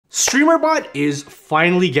Streamer.bot is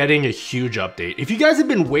finally getting a huge update. If you guys have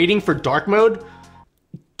been waiting for dark mode,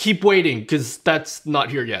 keep waiting, because that's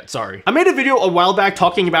not here yet, sorry. I made a video a while back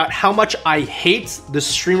talking about how much I hate the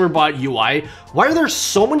Streamer.bot UI. Why are there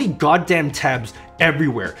so many goddamn tabs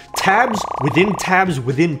everywhere? Tabs within tabs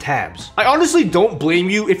within tabs. I honestly don't blame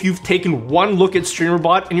you if you've taken one look at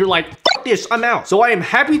Streamer.bot and you're like, fuck this, I'm out. So I am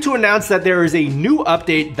happy to announce that there is a new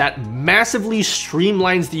update that massively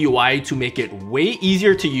streamlines the UI to make it way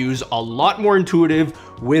easier to use, a lot more intuitive,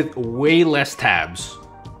 with way less tabs.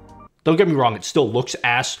 Don't get me wrong, it still looks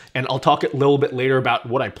ass, and I'll talk a little bit later about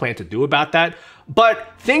what I plan to do about that,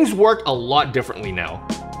 but things work a lot differently now.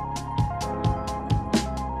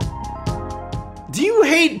 Do you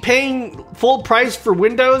hate paying full price for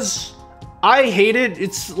Windows? I hate it.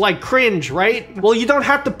 It's like cringe, right? Well, you don't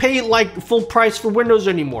have to pay like full price for Windows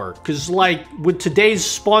anymore, because like with today's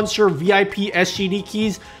sponsor VIP SGD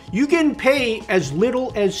keys, you can pay as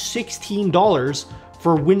little as $16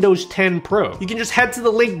 for Windows 10 Pro. You can just head to the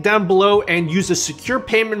link down below and use a secure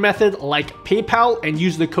payment method like PayPal and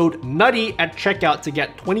use the code NUTTY at checkout to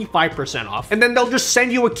get 25% off. And then they'll just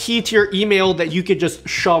send you a key to your email that you could just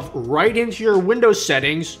shove right into your Windows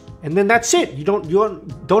settings, and then that's it. You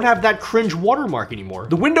don't have that cringe watermark anymore.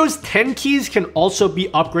 The Windows 10 keys can also be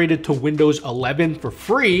upgraded to Windows 11 for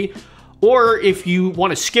free, or if you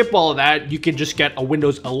want to skip all of that, you can just get a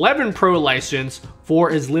Windows 11 Pro license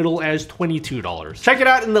for as little as $22. Check it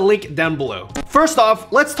out in the link down below. First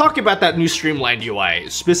off, let's talk about that new Streamlined UI,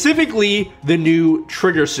 specifically the new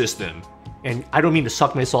trigger system. And I don't mean to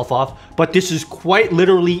suck myself off, but this is quite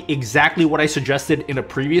literally exactly what I suggested in a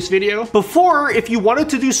previous video. Before, if you wanted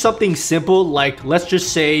to do something simple, like let's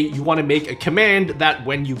just say you want to make a command that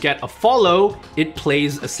when you get a follow, it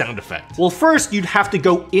plays a sound effect. Well, first you'd have to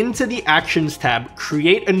go into the Actions tab,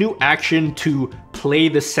 create a new action to play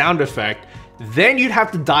the sound effect. Then you'd have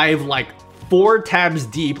to dive like 4 tabs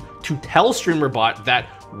deep to tell Streamer.bot that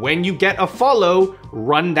when you get a follow,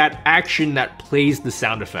 run that action that plays the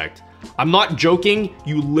sound effect. I'm not joking,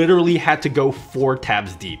 you literally had to go 4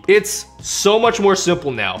 tabs deep. It's so much more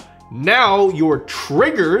simple now. Now your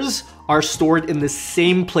triggers are stored in the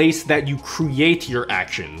same place that you create your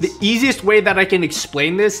actions. The easiest way that I can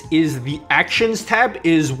explain this is the Actions tab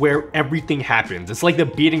is where everything happens. It's like the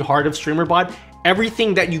beating heart of Streamer.bot.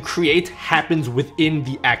 Everything that you create happens within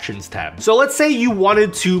the Actions tab. So let's say you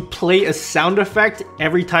wanted to play a sound effect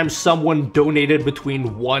every time someone donated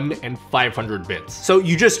between 1 and 500 bits. So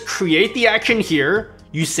you just create the action here.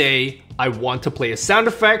 You say, I want to play a sound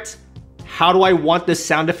effect. How do I want this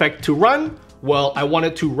sound effect to run? Well, I want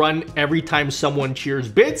it to run every time someone cheers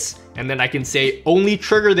bits. And then I can say, only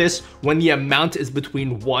trigger this when the amount is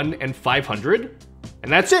between 1 and 500.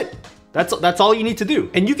 And that's it. That's all you need to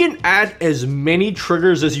do. And you can add as many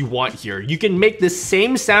triggers as you want here. You can make the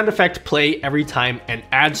same sound effect play every time an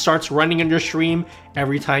ad starts running on your stream,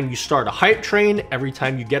 every time you start a hype train, every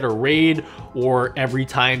time you get a raid, or every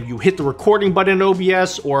time you hit the recording button in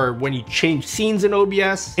OBS, or when you change scenes in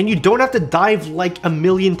OBS. And you don't have to dive like a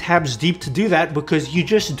million tabs deep to do that, because you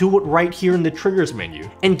just do it right here in the triggers menu.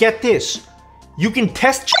 And get this, you can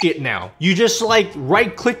test shit now. You just like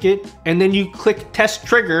right click it and then you click test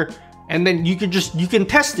trigger, and then you can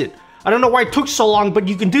test it. I don't know why it took so long, but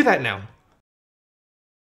you can do that now.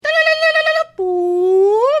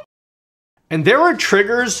 And there are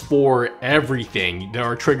triggers for everything. There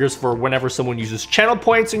are triggers for whenever someone uses channel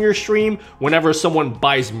points in your stream, whenever someone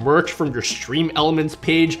buys merch from your stream elements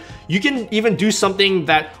page. You can even do something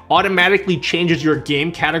that automatically changes your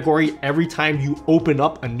game category every time you open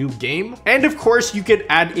up a new game. And of course, you could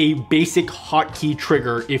add a basic hotkey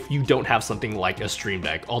trigger if you don't have something like a Stream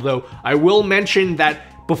Deck. Although I will mention that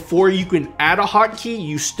before you can add a hotkey,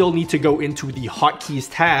 you still need to go into the hotkeys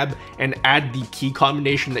tab and add the key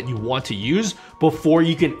combination that you want to use before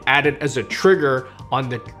you can add it as a trigger on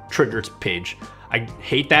the triggers page. I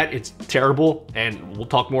hate that, it's terrible, and we'll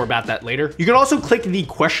talk more about that later. You can also click the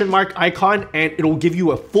question mark icon and it'll give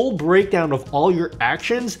you a full breakdown of all your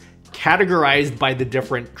actions categorized by the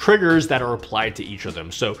different triggers that are applied to each of them.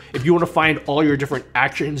 So if you want to find all your different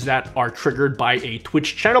actions that are triggered by a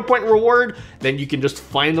Twitch channel point reward, then you can just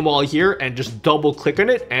find them all here and just double click on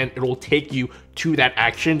it and it will take you to that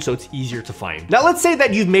action, so it's easier to find. Now let's say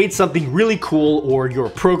that you've made something really cool, or you're a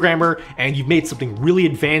programmer and you've made something really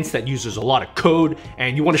advanced that uses a lot of code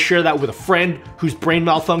and you want to share that with a friend whose brain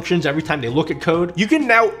malfunctions every time they look at code. You can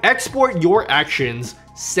now export your actions,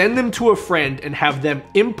 send them to a friend, and have them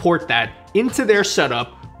import that into their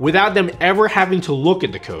setup without them ever having to look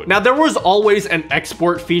at the code. Now, there was always an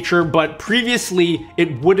export feature, but previously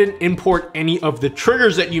it wouldn't import any of the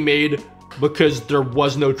triggers that you made because there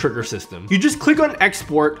was no trigger system. You just click on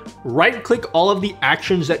export, right click all of the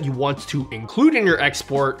actions that you want to include in your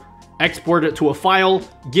export, export it to a file,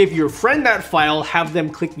 give your friend that file, have them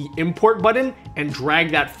click the import button and drag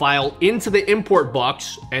that file into the import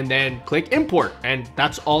box and then click import, and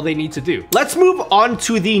that's all they need to do. Let's move on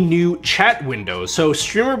to the new chat window. So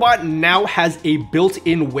Streamer.bot now has a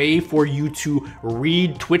built-in way for you to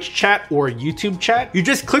read Twitch chat or YouTube chat. You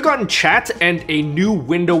just click on chat and a new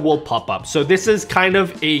window will pop up. So this is kind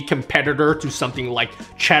of a competitor to something like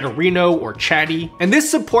Chatterino or Chatty, and this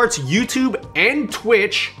supports YouTube and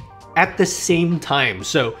Twitch at the same time.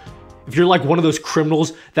 So if you're like one of those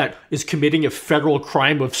criminals that is committing a federal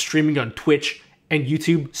crime of streaming on Twitch and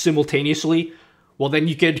YouTube simultaneously, well then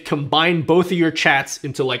you could combine both of your chats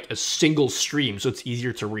into like a single stream so it's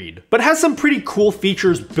easier to read. But it has some pretty cool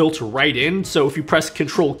features built right in. So if you press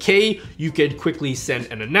Control K, you could quickly send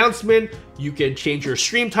an announcement, you can change your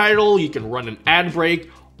stream title, you can run an ad break,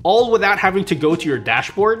 all without having to go to your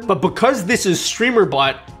dashboard. But because this is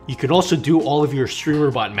Streamer.bot, you can also do all of your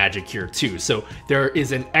Streamer.bot magic here too. So there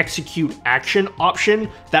is an execute action option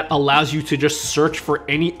that allows you to just search for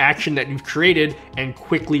any action that you've created and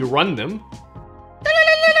quickly run them.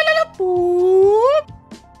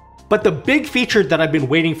 But the big feature that I've been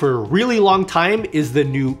waiting for a really long time is the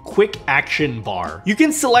new quick action bar. You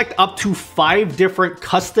can select up to 5 different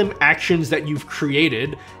custom actions that you've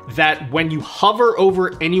created that when you hover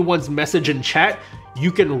over anyone's message in chat,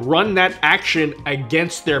 you can run that action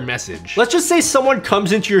against their message. Let's just say someone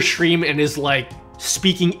comes into your stream and is like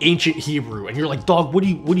speaking ancient Hebrew and you're like, dog, what are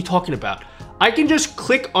you talking about? I can just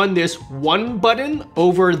click on this one button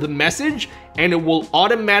over the message and it will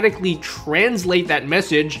automatically translate that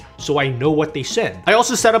message so I know what they said. I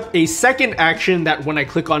also set up a second action that when I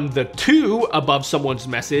click on the 2 above someone's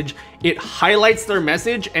message, it highlights their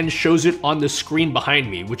message and shows it on the screen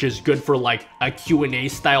behind me, which is good for like a Q&A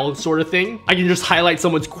style sort of thing. I can just highlight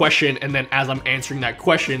someone's question and then as I'm answering that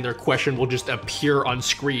question, their question will just appear on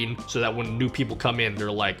screen so that when new people come in,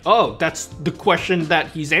 they're like, oh, that's the question that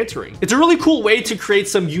he's answering. It's a really cool way to create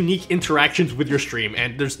some unique interactions with your stream,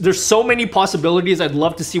 and there's so many possibilities. I'd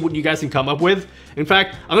love to see what you guys can come up with. In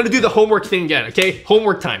fact, I'm gonna do the homework thing again, okay?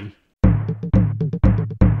 Homework time.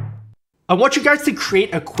 I want you guys to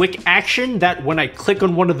create a quick action that when I click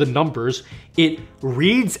on one of the numbers, it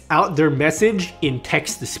reads out their message in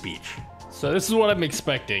text-to-speech. So this is what I'm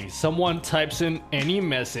expecting. Someone types in any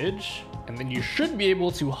message, and then you should be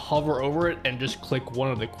able to hover over it and just click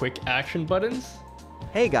one of the quick action buttons.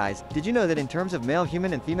 Hey guys, did you know that in terms of male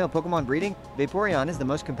human and female Pokemon breeding, Vaporeon is the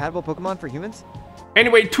most compatible Pokemon for humans?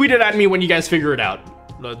 Anyway, tweet it at me when you guys figure it out.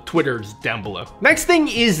 The Twitter's down below. Next thing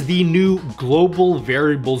is the new global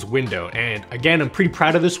variables window. And again, I'm pretty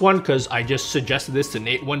proud of this one because I just suggested this to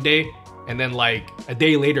Nate one day. And then like a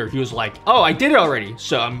day later, he was like, oh, I did it already.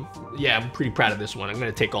 So I'm pretty proud of this one. I'm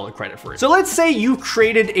gonna take all the credit for it. So let's say you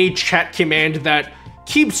created a chat command that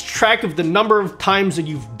keeps track of the number of times that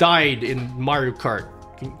you've died in Mario Kart.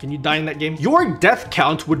 Can you die in that game? Your death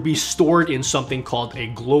count would be stored in something called a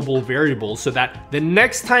global variable so that the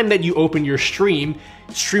next time that you open your stream,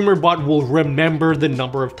 Streamer.bot will remember the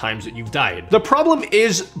number of times that you've died. The problem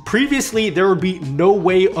is previously there would be no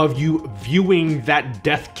way of you viewing that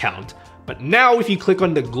death count. But now if you click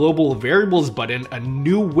on the global variables button, a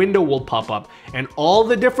new window will pop up and all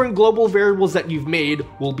the different global variables that you've made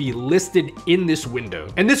will be listed in this window.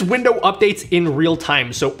 And this window updates in real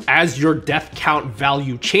time. So as your death count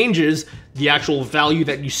value changes, the actual value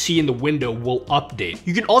that you see in the window will update.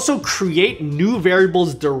 You can also create new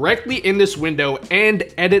variables directly in this window and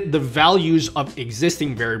edit the values of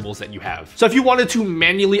existing variables that you have. So if you wanted to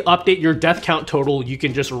manually update your death count total, you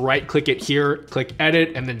can just right click it here, click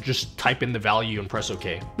edit, and then just type in the value and press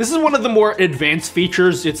OK. This is one of the more advanced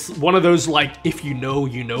features. It's one of those like, if you know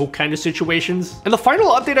kind of situations. And the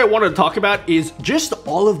final update I want to talk about is just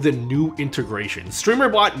all of the new integrations.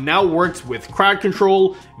 Streamer.bot now works with crowd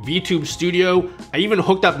control, VTube Studio. I even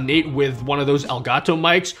hooked up Nate with one of those Elgato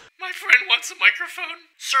mics. My friend wants a microphone.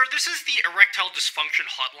 Sir, this is the erectile dysfunction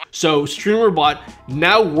hotline. So Streamer.bot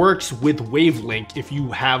now works with Wavelink if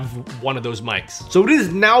you have one of those mics. So it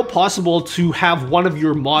is now possible to have one of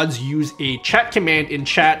your mods use a chat command in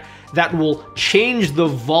chat that will change the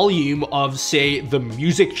volume of, say, the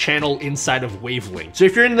music channel inside of Wavelink. So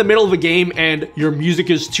if you're in the middle of a game and your music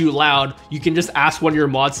is too loud, you can just ask one of your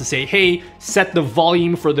mods to say, hey, set the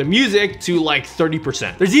volume for the music to like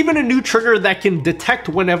 30%. There's even a new trigger that can detect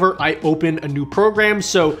whenever I open a new program.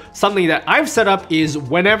 So something that I've set up is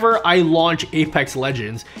whenever I launch Apex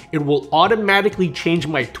Legends, it will automatically change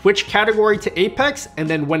my Twitch category to Apex. And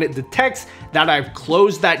then when it detects that I've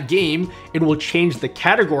closed that game, it will change the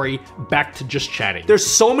category back to just chatting. There's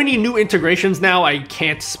so many new integrations now, I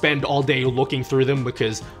can't spend all day looking through them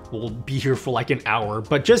because we'll be here for like an hour.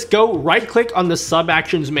 But just go right click on the sub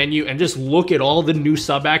actions menu and just look at all the new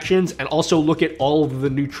sub actions and also look at all of the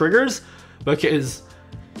new triggers, because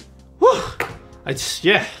whew, I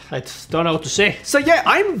just don't know what to say. So yeah,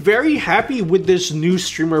 I'm very happy with this new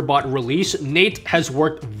Streamer.bot release. Nate has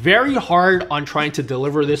worked very hard on trying to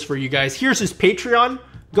deliver this for you guys. Here's his Patreon.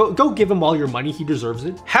 Go give him all your money, he deserves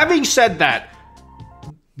it. Having said that,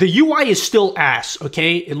 the UI is still ass,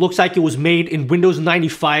 okay? It looks like it was made in Windows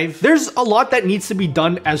 95. There's a lot that needs to be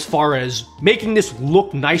done as far as making this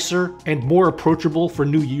look nicer and more approachable for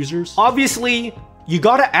new users. Obviously, you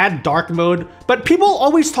gotta add dark mode, but people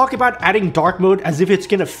always talk about adding dark mode as if it's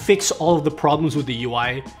gonna fix all of the problems with the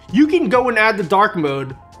UI. You can go and add the dark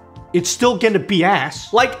mode, it's still gonna be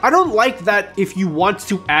ass. Like, I don't like that if you want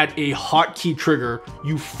to add a hotkey trigger,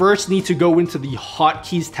 you first need to go into the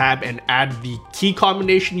hotkeys tab and add the key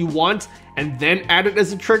combination you want and then add it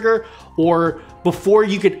as a trigger. Or before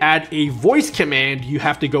you could add a voice command, you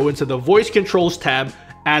have to go into the voice controls tab,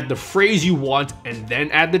 add the phrase you want, and then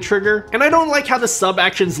add the trigger. And I don't like how the sub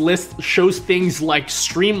actions list shows things like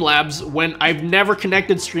Streamlabs when I've never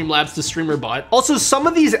connected Streamlabs to Streamer.bot. Also, some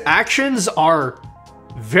of these actions are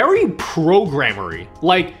very programmery.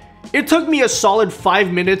 Like, it took me a solid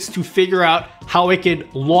 5 minutes to figure out how I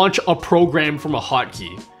could launch a program from a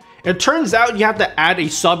hotkey. It turns out you have to add a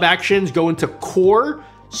sub actions, go into core,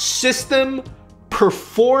 system,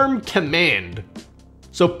 perform command.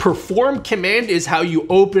 So perform command is how you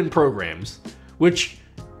open programs, which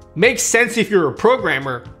makes sense if you're a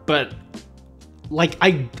programmer, but like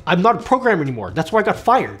I'm not a programmer anymore. That's why I got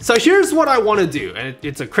fired. So here's what I want to do, and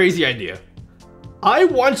it's a crazy idea. I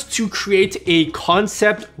want to create a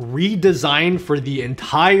concept redesign for the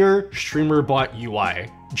entire Streamer.bot UI.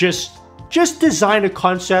 Just design a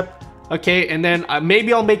concept, okay? And then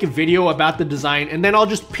maybe I'll make a video about the design, and then I'll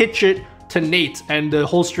just pitch it to Nate and the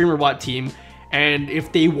whole Streamer.bot team. And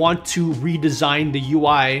if they want to redesign the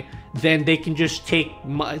UI, then they can just take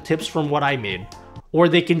my tips from what I made. Or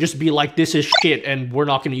they can just be like, this is shit and we're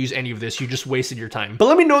not going to use any of this. You just wasted your time. But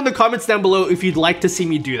let me know in the comments down below if you'd like to see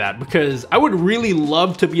me do that, because I would really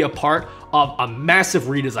love to be a part of a massive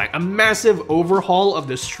redesign, a massive overhaul of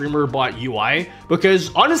the Streamer.bot UI,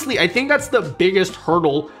 because honestly, I think that's the biggest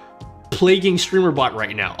hurdle plaguing Streamer.bot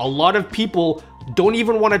right now. A lot of people don't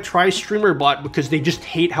even want to try Streamer.bot because they just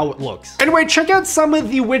hate how it looks. Anyway, check out some of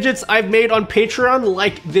the widgets I've made on Patreon,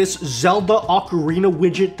 like this Zelda Ocarina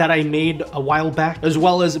widget that I made a while back, as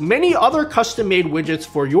well as many other custom-made widgets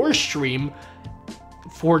for your stream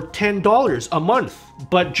for $10 a month.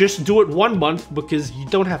 But just do it 1 month because you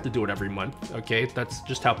don't have to do it every month, okay? That's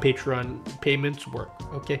just how Patreon payments work,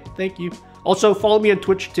 okay? Thank you. Also, follow me on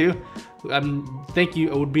Twitch too. Thank you.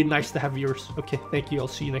 It would be nice to have yours. Okay, thank you. I'll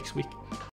see you next week.